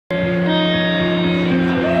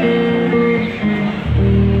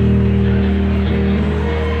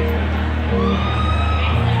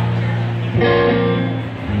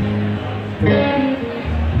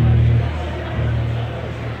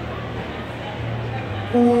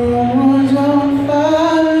was on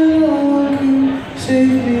fire, no one could save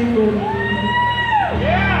me but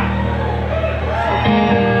you.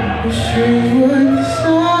 The streets were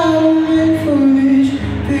designed for these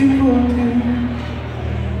people do.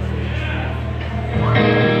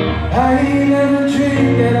 I ain't never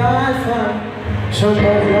dreamed that I'd find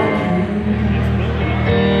somebody like you.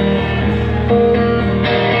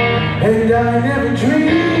 And I never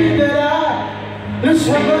dreamed that I'd lose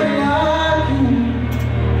somebody like you.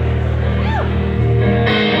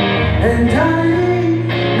 And I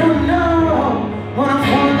don't know when I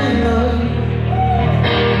fall in love.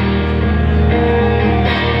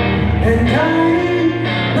 And I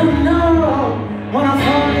don't know when I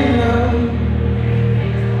fall in love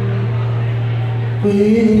with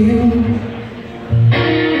you.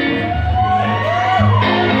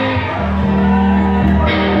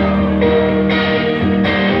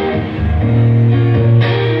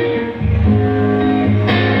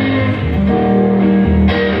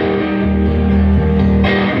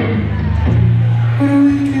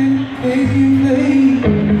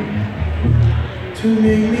 To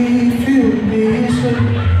make me feel this way.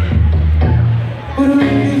 What a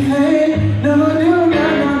wicked thing, no,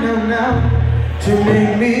 to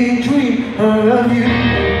make me dream of you.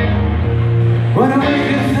 What a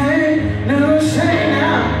wicked thing, never say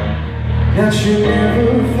now that you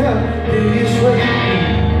never felt this way.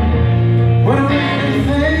 What a wicked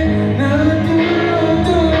thing, never do.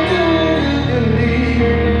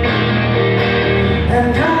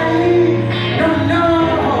 And I don't know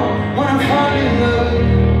when I fall in love.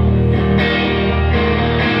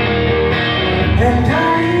 And I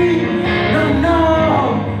don't know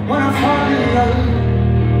when I fall in love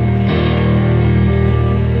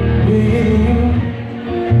with you.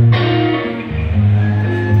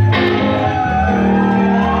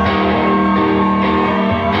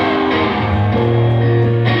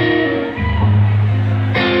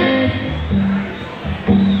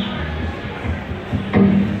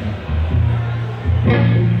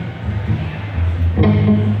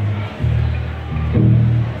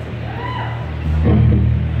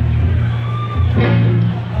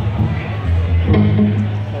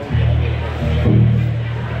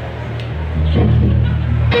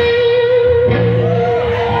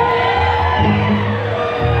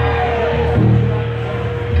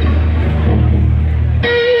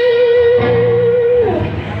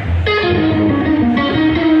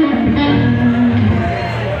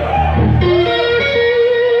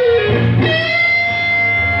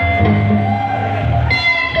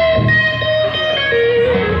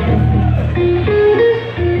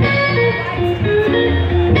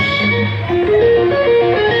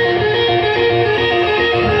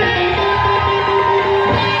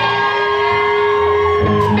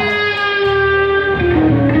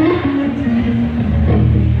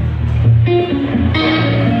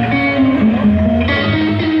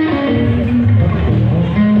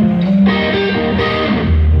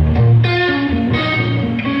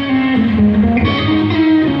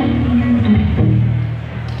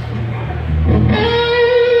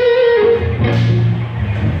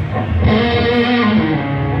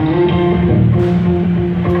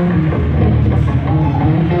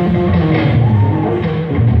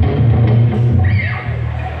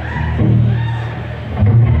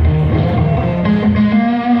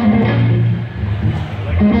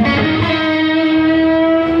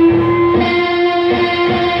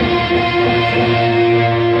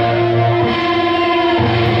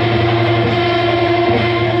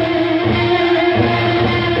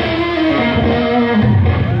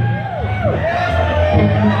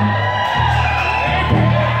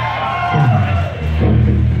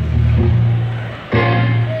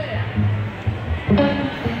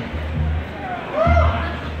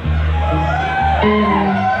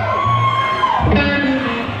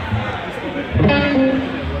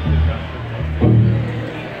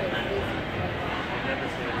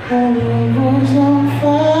 The world was on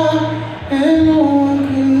fire and no one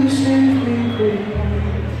could save me but you.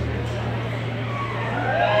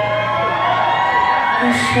 The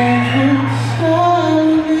songs were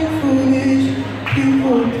silent for these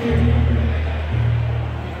people do.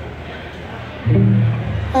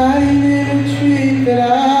 I never dreamed that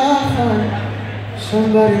I'd find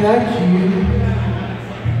somebody like you.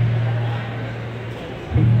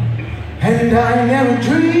 And I never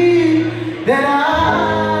dreamed that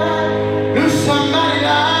I'd lose somebody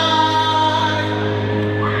like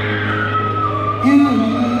you.